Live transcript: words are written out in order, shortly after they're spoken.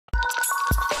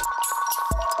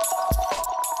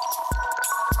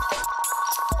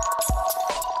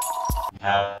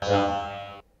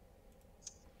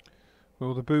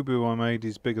Well, the boo-boo I made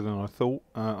is bigger than I thought.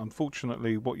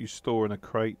 Unfortunately, what you store in a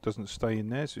crate doesn't stay in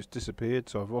there, so it's disappeared,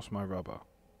 so I've lost my rubber.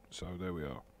 So there we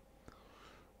are.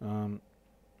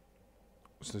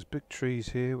 So there's big trees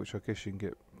here, which I guess you can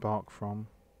get bark from.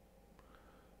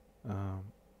 I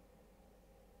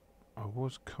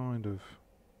was kind of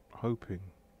hoping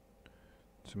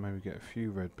to maybe get a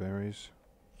few red berries.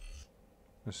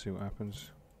 Let's see what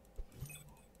happens.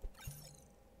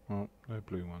 Oh, they're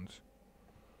blue ones.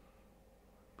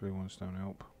 Blue ones don't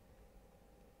help.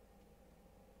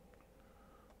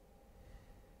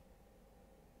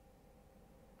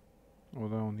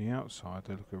 Although on the outside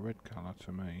they look a red colour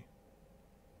to me.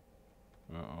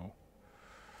 Uh-oh.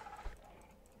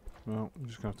 Well, I'm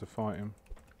just going to have to fight him.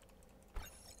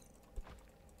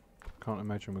 Can't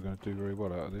imagine we're going to do very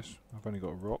well out of this. I've only got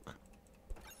a rock.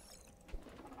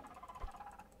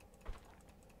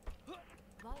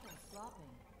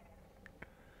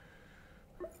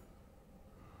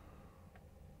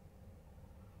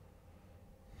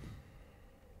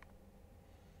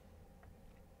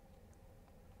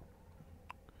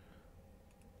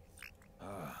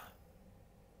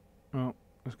 Well,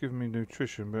 it's given me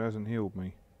nutrition, but it hasn't healed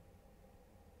me.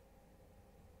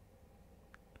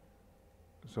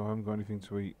 So I haven't got anything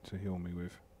to eat to heal me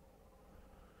with.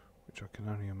 Which I can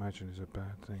only imagine is a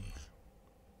bad thing.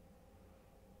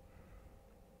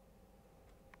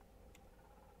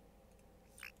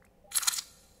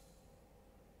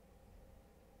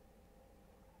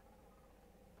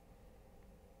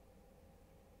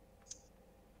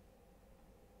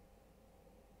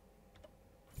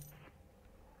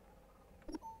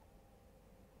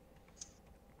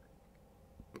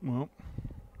 Well,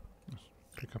 let's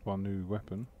pick up our new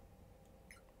weapon.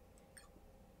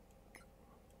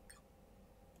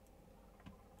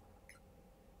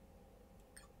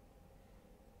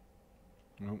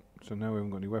 Oh, so now we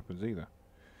haven't got any weapons either.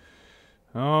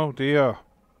 Oh dear,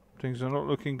 things are not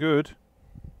looking good.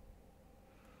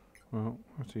 Well,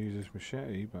 I have to use this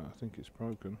machete, but I think it's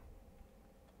broken.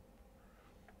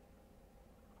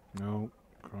 No,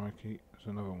 crikey, there's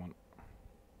another one.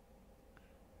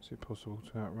 Is it possible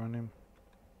to outrun him?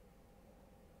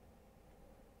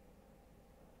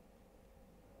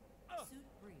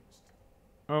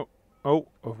 Oh,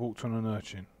 I've walked on an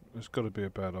urchin. That's got to be a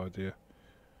bad idea.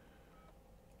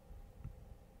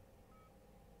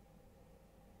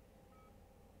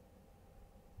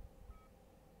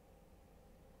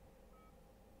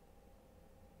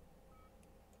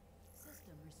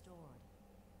 System restored.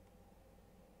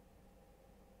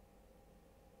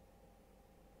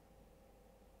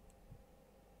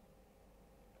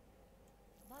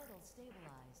 Vitals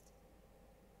stabilized.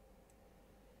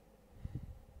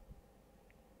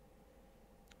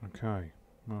 Okay,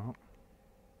 well.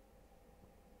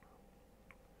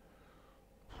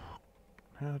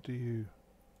 How do you...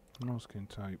 masking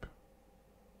tape?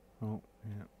 Oh,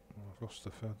 yeah, well, I've lost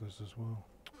the feathers as well.